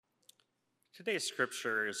Today's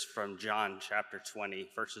scripture is from John chapter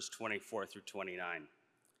 20, verses 24 through 29.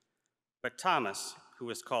 But Thomas, who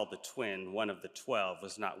was called the twin, one of the 12,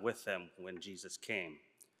 was not with them when Jesus came.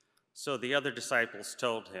 So the other disciples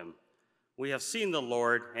told him, "We have seen the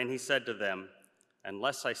Lord," and he said to them,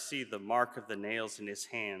 "Unless I see the mark of the nails in his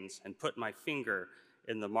hands and put my finger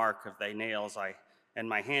in the mark of the nails and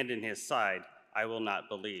my hand in his side, I will not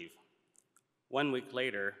believe." 1 week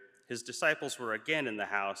later, his disciples were again in the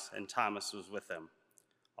house, and Thomas was with them.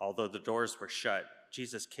 Although the doors were shut,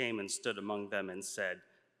 Jesus came and stood among them and said,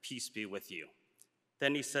 "Peace be with you."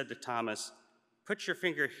 Then he said to Thomas, "Put your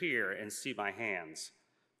finger here and see my hands.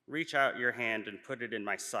 Reach out your hand and put it in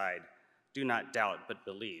my side. Do not doubt, but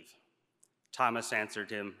believe." Thomas answered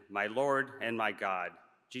him, "My Lord and my God."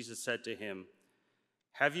 Jesus said to him,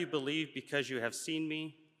 "Have you believed because you have seen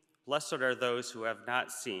me? Blessed are those who have not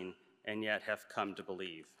seen and yet have come to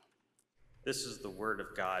believe." This is the word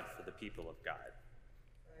of God for the people of God.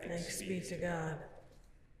 Thanks be to God.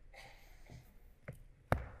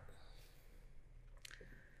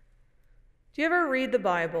 Do you ever read the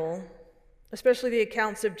Bible, especially the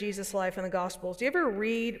accounts of Jesus' life in the Gospels? Do you ever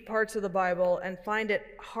read parts of the Bible and find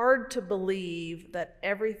it hard to believe that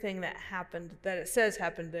everything that happened, that it says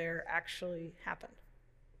happened there, actually happened?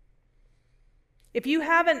 If you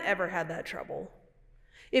haven't ever had that trouble,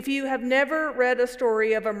 if you have never read a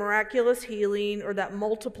story of a miraculous healing or that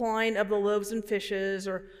multiplying of the loaves and fishes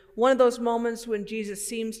or one of those moments when Jesus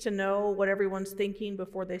seems to know what everyone's thinking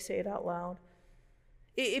before they say it out loud,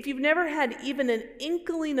 if you've never had even an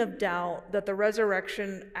inkling of doubt that the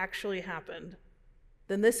resurrection actually happened,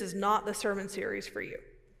 then this is not the sermon series for you.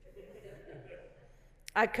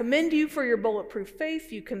 I commend you for your bulletproof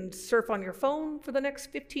faith. You can surf on your phone for the next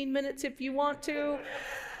 15 minutes if you want to.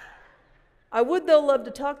 I would, though, love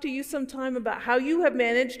to talk to you sometime about how you have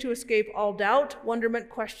managed to escape all doubt, wonderment,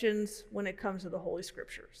 questions when it comes to the Holy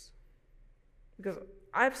Scriptures. Because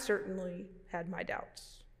I've certainly had my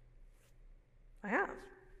doubts. I have.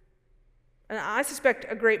 And I suspect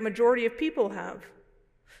a great majority of people have.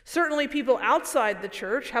 Certainly people outside the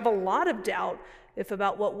church have a lot of doubt if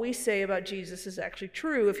about what we say about Jesus is actually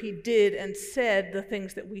true, if he did and said the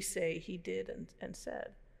things that we say he did and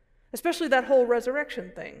said. Especially that whole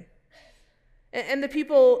resurrection thing. And the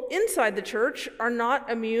people inside the church are not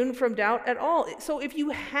immune from doubt at all. So if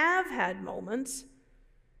you have had moments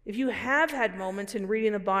in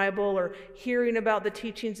reading the Bible or hearing about the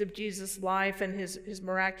teachings of Jesus' life and his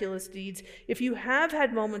miraculous deeds, if you have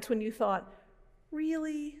had moments when you thought,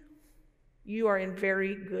 really, you are in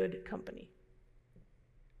very good company.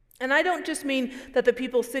 And I don't just mean that the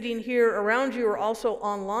people sitting here around you or also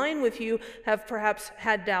online with you have perhaps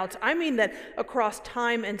had doubts. I mean that across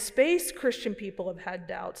time and space, Christian people have had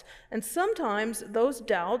doubts. And sometimes those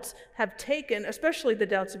doubts have taken, especially the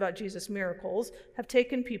doubts about Jesus' miracles, have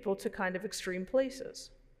taken people to kind of extreme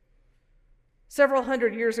places. Several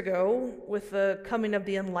hundred years ago, with the coming of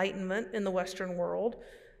the Enlightenment in the Western world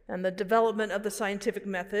and the development of the scientific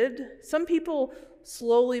method, some people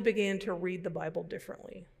slowly began to read the Bible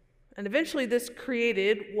differently. And eventually this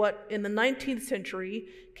created what in the 19th century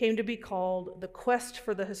came to be called the quest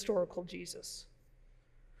for the historical Jesus.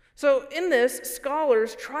 So in this,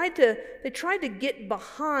 scholars tried to get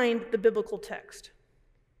behind the biblical text.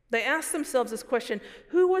 They asked themselves this question: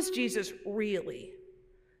 who was Jesus really?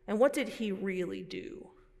 And what did he really do?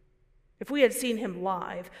 If we had seen him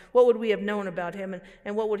live, what would we have known about him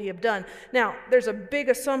and what would he have done? Now, there's a big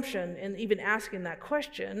assumption in even asking that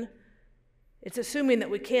question. It's assuming that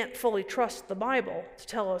we can't fully trust the Bible to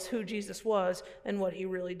tell us who Jesus was and what he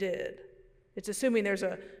really did. It's assuming there's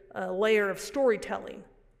a layer of storytelling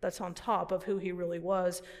that's on top of who he really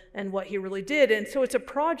was and what he really did. And so it's a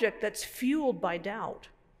project that's fueled by doubt.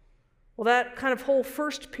 Well, that kind of whole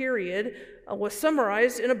first period was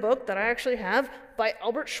summarized in a book that I actually have by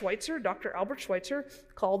Albert Schweitzer, Dr. Albert Schweitzer,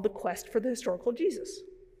 called The Quest for the Historical Jesus,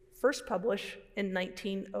 first published in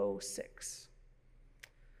 1906.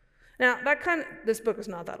 Now, this book is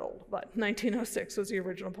not that old, but 1906 was the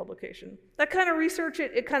original publication. That kind of research,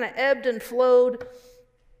 it kind of ebbed and flowed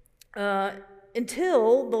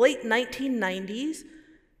until the late 1990s.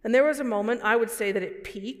 And there was a moment, I would say that it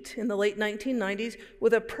peaked in the late 1990s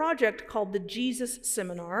with a project called the Jesus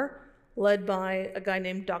Seminar, led by a guy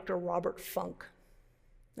named Dr. Robert Funk.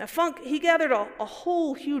 Now, Funk, he gathered a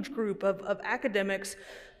whole huge group of academics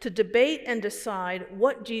to debate and decide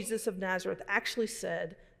what Jesus of Nazareth actually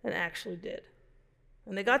said and actually did.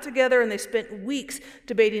 And they got together and they spent weeks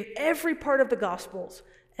debating every part of the Gospels,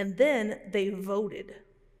 and then they voted.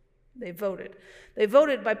 They voted. They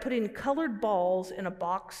voted by putting colored balls in a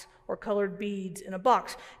box or colored beads in a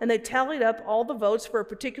box. And they tallied up all the votes for a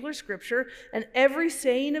particular scripture, and every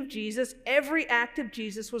saying of Jesus, every act of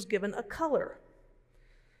Jesus was given a color.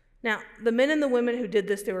 Now, the men and the women who did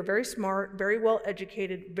this, they were very smart, very well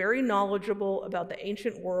educated, very knowledgeable about the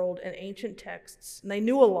ancient world and ancient texts. And they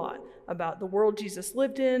knew a lot about the world Jesus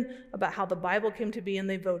lived in, about how the Bible came to be, and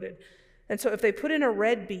they voted. And so if they put in a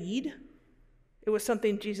red bead, it was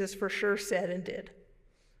something Jesus for sure said and did.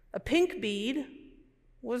 A pink bead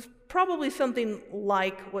was probably something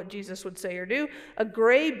like what Jesus would say or do. A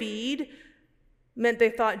gray bead meant they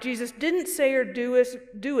thought Jesus didn't say or do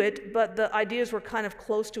it, but the ideas were kind of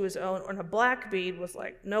close to his own. And a black bead was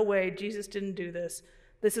like, no way, Jesus didn't do this.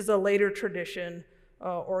 This is a later tradition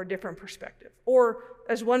or a different perspective. Or,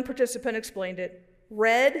 as one participant explained it,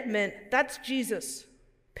 red meant, that's Jesus.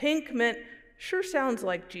 Pink meant, sure sounds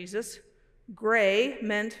like Jesus. Gray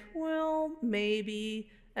meant, well, maybe.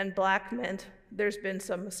 And black meant, there's been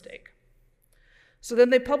some mistake. So then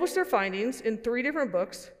they published their findings in 3 different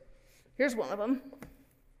books. Here's one of them,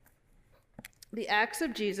 The Acts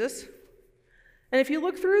of Jesus. And if you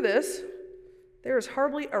look through this, there is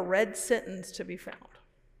hardly a red sentence to be found.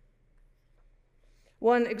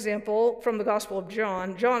 One example from the Gospel of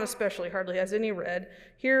John, John especially hardly has any red.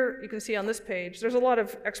 Here you can see on this page, there's a lot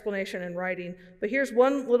of explanation in writing, but here's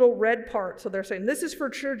one little red part. So they're saying, this is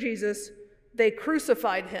for sure Jesus. They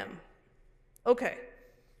crucified him. Okay,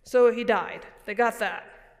 so he died. They got that.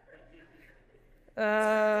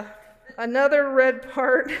 Another red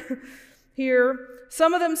part here.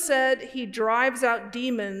 Some of them said he drives out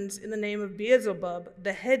demons in the name of Beelzebub,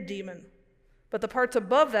 the head demon. But the parts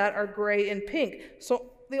above that are gray and pink.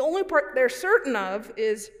 So the only part they're certain of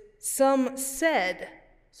is some said.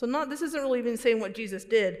 So this isn't really even saying what Jesus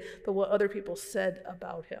did, but what other people said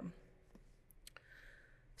about him.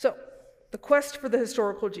 So the quest for the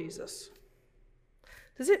historical Jesus.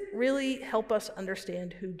 Does it really help us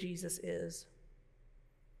understand who Jesus is?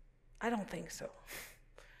 I don't think so.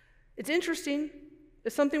 It's interesting.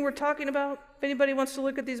 It's something we're talking about. If anybody wants to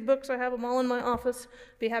look at these books, I have them all in my office.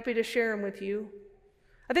 Be happy to share them with you.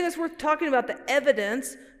 I think it's worth talking about the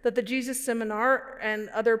evidence that the Jesus Seminar and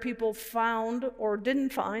other people found or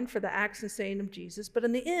didn't find for the acts and saying of Jesus. But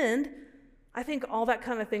in the end, I think all that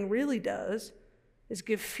kind of thing really does is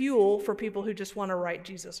give fuel for people who just want to write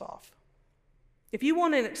Jesus off. If you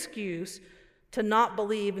want an excuse to not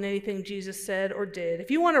believe in anything Jesus said or did, if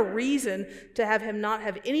you want a reason to have him not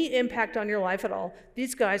have any impact on your life at all,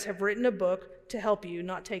 these guys have written a book to help you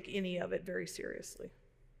not take any of it very seriously.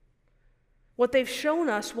 What they've shown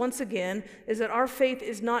us, once again, is that our faith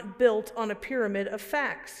is not built on a pyramid of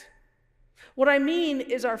facts. What I mean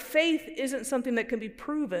is our faith isn't something that can be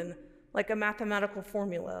proven like a mathematical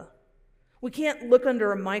formula. We can't look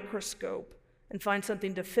under a microscope and find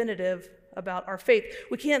something definitive about our faith.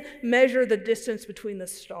 We can't measure the distance between the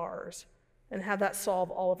stars and have that solve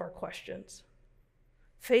all of our questions.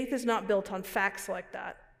 Faith is not built on facts like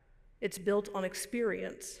that. It's built on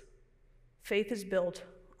experience. Faith is built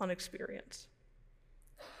on experience,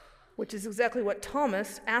 which is exactly what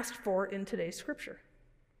Thomas asked for in today's scripture.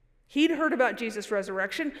 He'd heard about Jesus'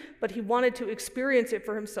 resurrection, but he wanted to experience it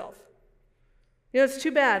for himself. You know, it's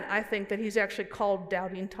too bad, I think, that he's actually called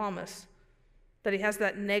Doubting Thomas, that he has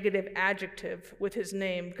that negative adjective with his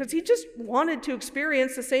name, because he just wanted to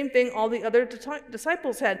experience the same thing all the other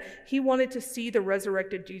disciples had. He wanted to see the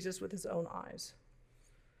resurrected Jesus with his own eyes.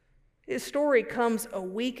 His story comes a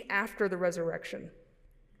week after the resurrection.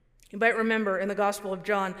 You might remember in the Gospel of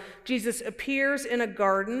John, Jesus appears in a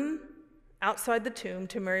garden outside the tomb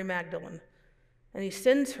to Mary Magdalene. And he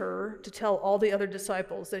sends her to tell all the other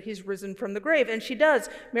disciples that he's risen from the grave. And she does.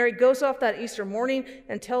 Mary goes off that Easter morning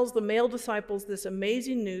and tells the male disciples this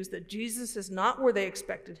amazing news that Jesus is not where they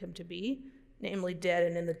expected him to be, namely dead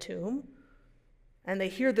and in the tomb. And they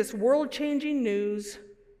hear this world-changing news,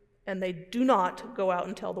 and they do not go out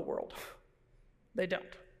and tell the world. They don't.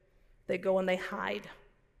 They go and they hide.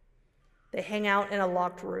 They hang out in a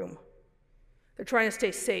locked room. They're trying to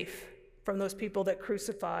stay safe from those people that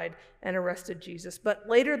crucified and arrested Jesus. But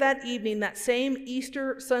later that evening, that same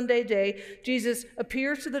Easter Sunday day, Jesus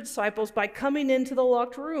appears to the disciples by coming into the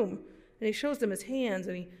locked room. And he shows them his hands,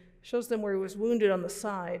 and he shows them where he was wounded on the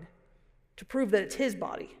side to prove that it's his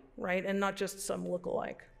body, right? And not just some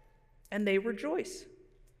look-alike. And they rejoice.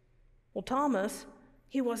 Well, Thomas,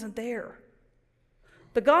 he wasn't there.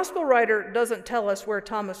 The gospel writer doesn't tell us where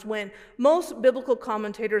Thomas went. Most biblical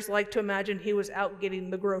commentators like to imagine he was out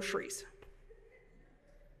getting the groceries.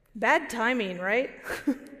 Bad timing, right?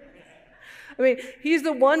 I mean, he's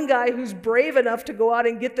the one guy who's brave enough to go out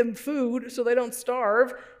and get them food so they don't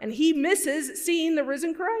starve, and he misses seeing the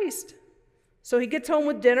risen Christ. So he gets home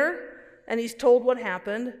with dinner, and he's told what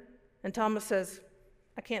happened, and Thomas says,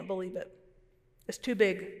 I can't believe it. It's too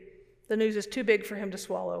big. The news is too big for him to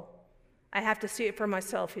swallow. I have to see it for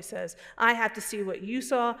myself, he says. I have to see what you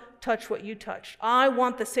saw, touch what you touched. I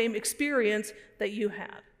want the same experience that you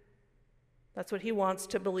had. That's what he wants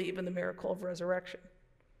to believe in the miracle of resurrection.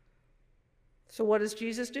 So what does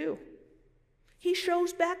Jesus do? He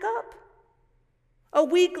shows back up. A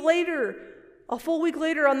week later, a full week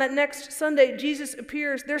later on that next Sunday, Jesus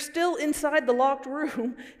appears. They're still inside the locked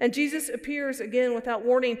room, and Jesus appears again without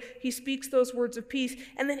warning. He speaks those words of peace,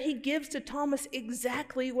 and then he gives to Thomas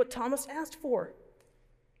exactly what Thomas asked for.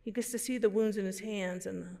 He gets to see the wounds in his hands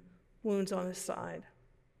and the wounds on his side.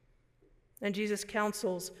 And Jesus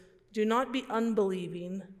counsels, do not be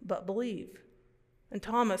unbelieving, but believe. And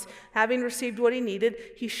Thomas, having received what he needed,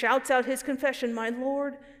 he shouts out his confession, my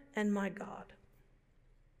Lord and my God.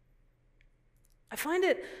 I find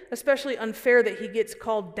it especially unfair that he gets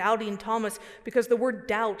called Doubting Thomas because the word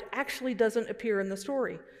doubt actually doesn't appear in the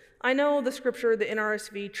story. I know the scripture, the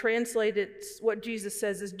NRSV, translated what Jesus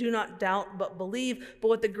says is do not doubt but believe, but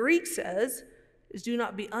what the Greek says is do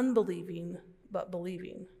not be unbelieving but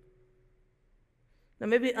believing. Now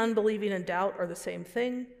maybe unbelieving and doubt are the same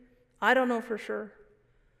thing. I don't know for sure.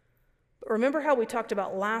 But remember how we talked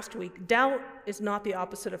about last week, doubt is not the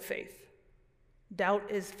opposite of faith. Doubt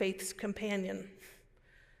is faith's companion.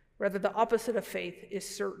 Rather, the opposite of faith is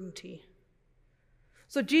certainty.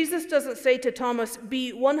 So Jesus doesn't say to Thomas,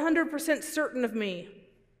 be 100% certain of me.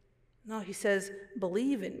 No, he says,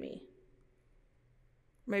 believe in me.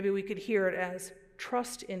 Maybe we could hear it as,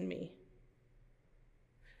 trust in me.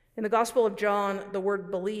 In the Gospel of John, the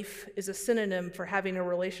word belief is a synonym for having a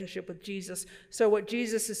relationship with Jesus. So what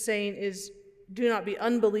Jesus is saying is, do not be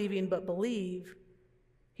unbelieving, but believe.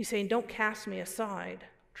 He's saying, don't cast me aside.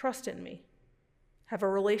 Trust in me. Have a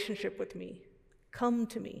relationship with me. Come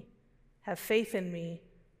to me. Have faith in me.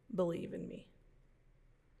 Believe in me.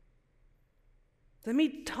 I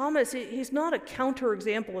mean, Thomas, he's not a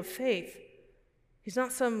counterexample of faith. He's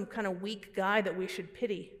not some kind of weak guy that we should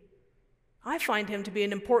pity. I find him to be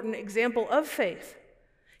an important example of faith.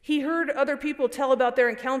 He heard other people tell about their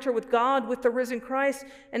encounter with God, with the risen Christ,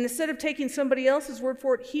 and instead of taking somebody else's word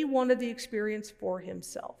for it, he wanted the experience for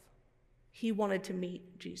himself. He wanted to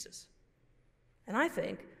meet Jesus. And I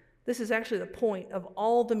think this is actually the point of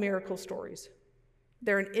all the miracle stories.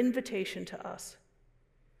 They're an invitation to us.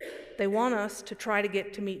 They want us to try to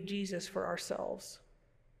get to meet Jesus for ourselves.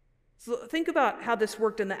 So think about how this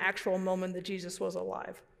worked in the actual moment that Jesus was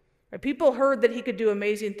alive. Right? People heard that he could do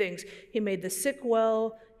amazing things. He made the sick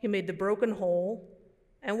well, he made the broken whole.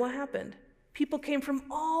 And what happened? People came from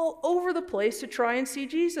all over the place to try and see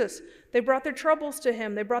Jesus. They brought their troubles to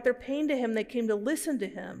him. They brought their pain to him. They came to listen to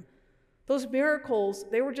him. Those miracles,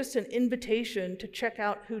 they were just an invitation to check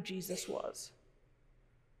out who Jesus was.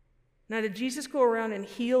 Now, did Jesus go around and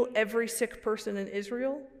heal every sick person in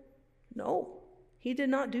Israel? No, he did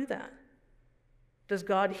not do that. Does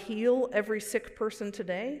God heal every sick person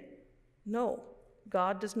today? No,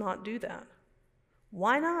 God does not do that.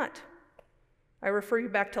 Why not? I refer you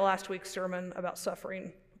back to last week's sermon about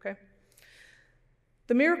suffering, okay?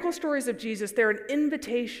 The miracle stories of Jesus, they're an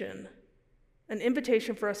invitation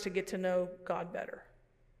for us to get to know God better.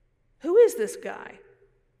 Who is this guy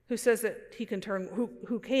who says that he can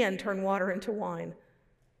who can turn water into wine?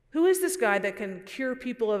 Who is this guy that can cure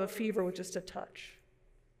people of a fever with just a touch?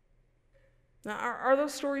 Now, are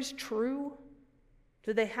those stories true?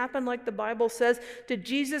 Did they happen like the Bible says? Did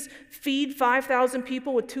Jesus feed 5,000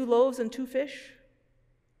 people with 2 loaves and 2 fish?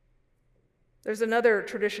 There's another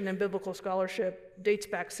tradition in biblical scholarship, dates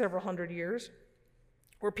back several hundred years,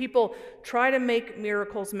 where people try to make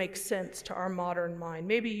miracles make sense to our modern mind.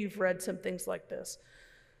 Maybe you've read some things like this.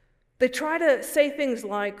 They try to say things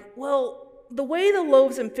like, well, the way the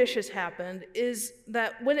loaves and fishes happened is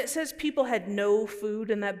that when it says people had no food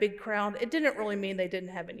in that big crowd, it didn't really mean they didn't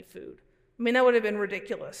have any food. I mean, that would have been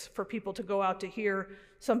ridiculous for people to go out to hear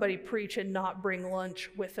somebody preach and not bring lunch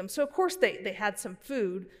with them. So, of course, they had some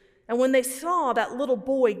food. And when they saw that little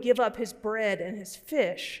boy give up his bread and his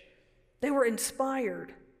fish, they were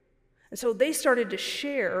inspired. And so they started to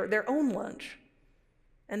share their own lunch.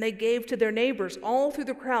 And they gave to their neighbors all through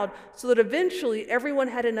the crowd so that eventually everyone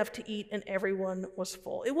had enough to eat and everyone was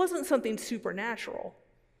full. It wasn't something supernatural.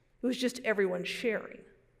 It was just everyone sharing.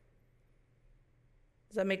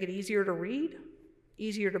 Does that make it easier to read?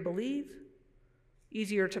 Easier to believe?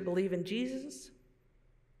 Easier to believe in Jesus?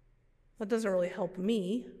 That doesn't really help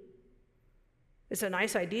me. It's a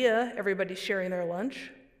nice idea, everybody's sharing their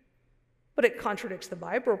lunch, but it contradicts the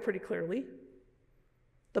Bible pretty clearly.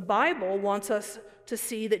 The Bible wants us to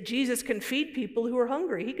see that Jesus can feed people who are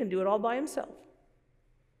hungry. He can do it all by himself.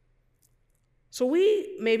 So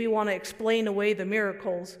we maybe want to explain away the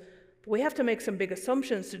miracles, but we have to make some big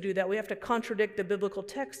assumptions to do that. We have to contradict the biblical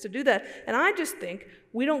text to do that. And I just think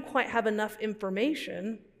we don't quite have enough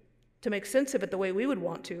information to make sense of it the way we would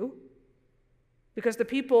want to. Because the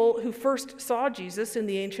people who first saw Jesus in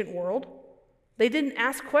the ancient world, they didn't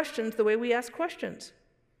ask questions the way we ask questions.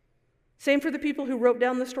 Same for the people who wrote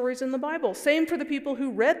down the stories in the Bible. Same for the people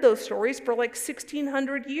who read those stories for like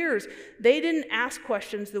 1,600 years. They didn't ask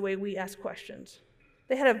questions the way we ask questions.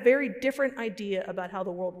 They had a very different idea about how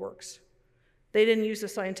the world works. They didn't use the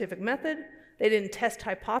scientific method. They didn't test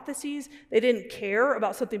hypotheses. They didn't care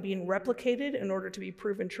about something being replicated in order to be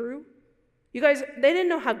proven true. You guys, they didn't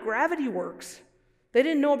know how gravity works. They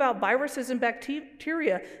didn't know about viruses and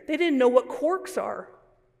bacteria. They didn't know what quarks are.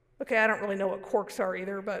 Okay, I don't really know what quarks are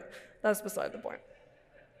either, but that's beside the point.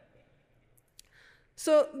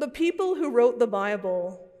 So the people who wrote the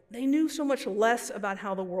Bible, they knew so much less about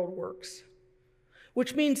how the world works,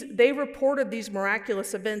 which means they reported these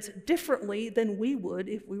miraculous events differently than we would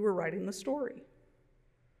if we were writing the story.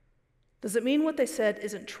 Does it mean what they said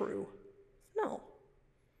isn't true? No.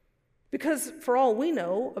 Because for all we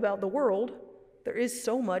know about the world, there is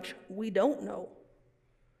so much we don't know.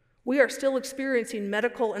 We are still experiencing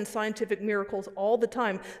medical and scientific miracles all the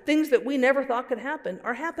time. Things that we never thought could happen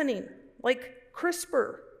are happening, like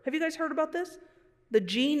CRISPR. Have you guys heard about this? The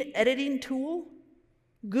gene editing tool?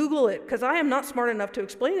 Google it, because I am not smart enough to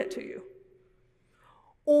explain it to you.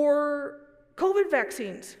 Or COVID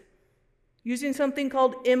vaccines, using something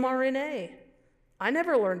called mRNA. I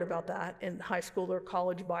never learned about that in high school or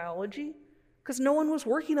college biology, because no one was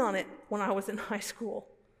working on it when I was in high school.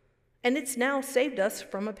 And it's now saved us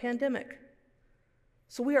from a pandemic.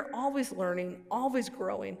 So we are always learning, always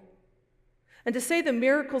growing. And to say the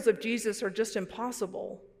miracles of Jesus are just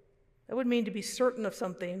impossible, that would mean to be certain of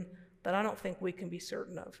something that I don't think we can be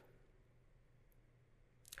certain of.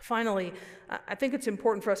 Finally, I think it's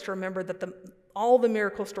important for us to remember that all the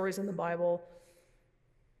miracle stories in the Bible,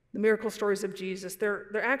 the miracle stories of Jesus,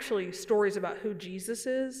 they're actually stories about who Jesus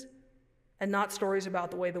is, and not stories about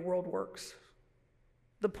the way the world works.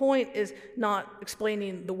 The point is not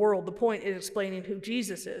explaining the world. The point is explaining who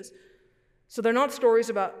Jesus is. So they're not stories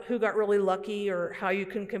about who got really lucky or how you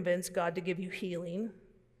can convince God to give you healing.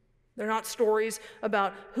 They're not stories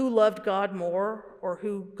about who loved God more or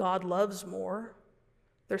who God loves more.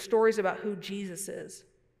 They're stories about who Jesus is.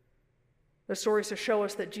 They're stories to show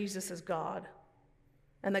us that Jesus is God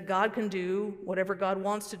and that God can do whatever God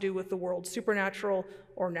wants to do with the world, supernatural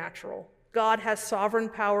or natural. God has sovereign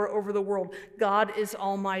power over the world. God is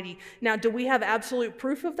almighty. Now, do we have absolute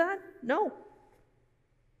proof of that? No.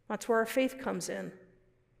 That's where our faith comes in.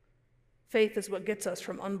 Faith is what gets us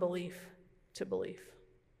from unbelief to belief.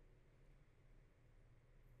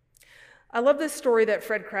 I love this story that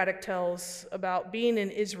Fred Craddock tells about being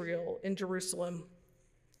in Israel, in Jerusalem,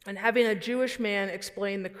 and having a Jewish man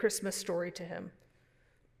explain the Christmas story to him.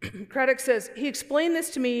 Craddock says, he explained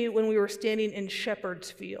this to me when we were standing in Shepherd's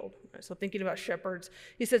Field. So thinking about shepherds.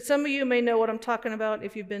 He said, some of you may know what I'm talking about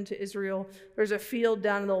if you've been to Israel. There's a field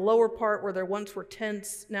down in the lower part where there once were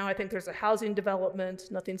tents. Now I think there's a housing development,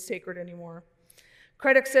 nothing sacred anymore.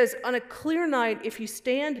 Craddock says, on a clear night, if you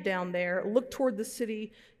stand down there, look toward the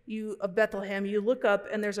city of Bethlehem, you look up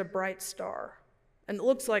and there's a bright star. And it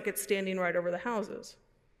looks like it's standing right over the houses.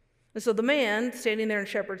 And so the man standing there in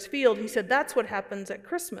Shepherd's Field, he said, that's what happens at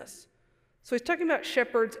Christmas. So he's talking about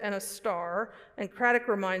shepherds and a star, and Craddock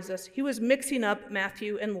reminds us he was mixing up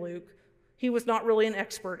Matthew and Luke. He was not really an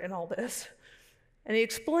expert in all this. And he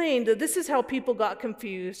explained that this is how people got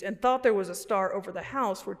confused and thought there was a star over the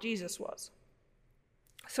house where Jesus was.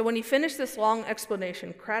 So when he finished this long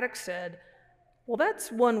explanation, Craddock said, well,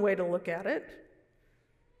 that's one way to look at it.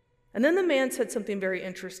 And then the man said something very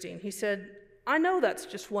interesting. He said, I know that's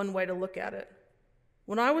just one way to look at it.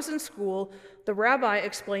 When I was in school, the rabbi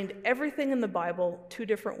explained everything in the Bible 2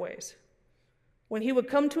 different ways. When he would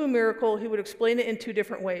come to a miracle, he would explain it in 2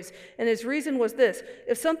 different ways. And his reason was this: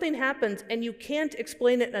 if something happens and you can't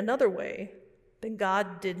explain it in another way, then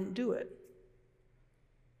God didn't do it.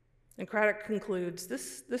 And Craddock concludes,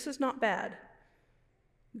 this is not bad.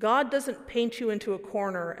 God doesn't paint you into a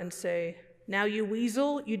corner and say, now you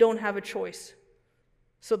weasel, you don't have a choice.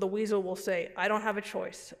 So the weasel will say, I don't have a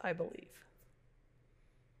choice, I believe.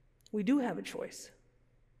 We do have a choice.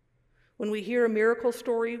 When we hear a miracle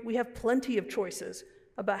story, we have plenty of choices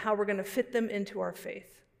about how we're going to fit them into our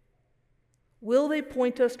faith. Will they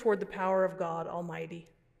point us toward the power of God Almighty?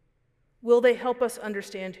 Will they help us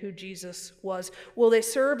understand who Jesus was? Will they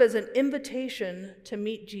serve as an invitation to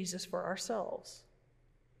meet Jesus for ourselves?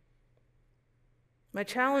 My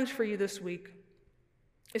challenge for you this week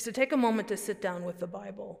is to take a moment to sit down with the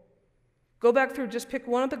Bible. Go back through, just pick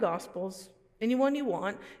one of the Gospels, any one you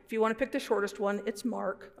want. If you want to pick the shortest one, it's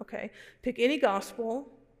Mark, okay? Pick any Gospel,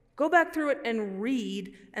 go back through it and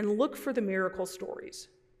read and look for the miracle stories.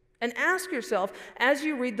 And ask yourself, as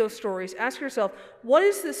you read those stories, ask yourself, what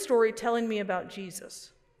is this story telling me about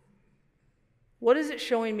Jesus? What is it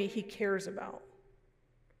showing me he cares about?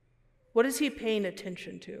 What is he paying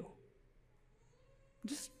attention to?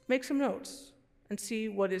 Just make some notes and see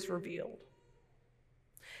what is revealed.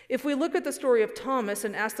 If we look at the story of Thomas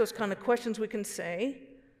and ask those kind of questions, we can say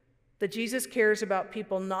that Jesus cares about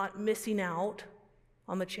people not missing out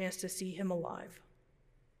on the chance to see him alive.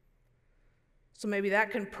 So maybe that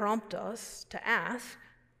can prompt us to ask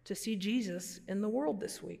to see Jesus in the world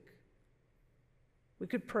this week. We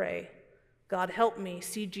could pray, God, help me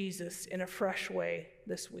see Jesus in a fresh way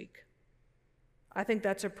this week. I think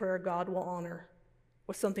that's a prayer God will honor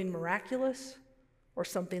with something miraculous or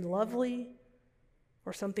something lovely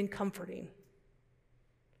or something comforting.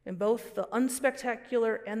 In both the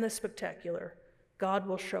unspectacular and the spectacular, God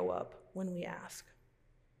will show up when we ask.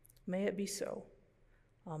 May it be so.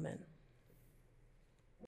 Amen.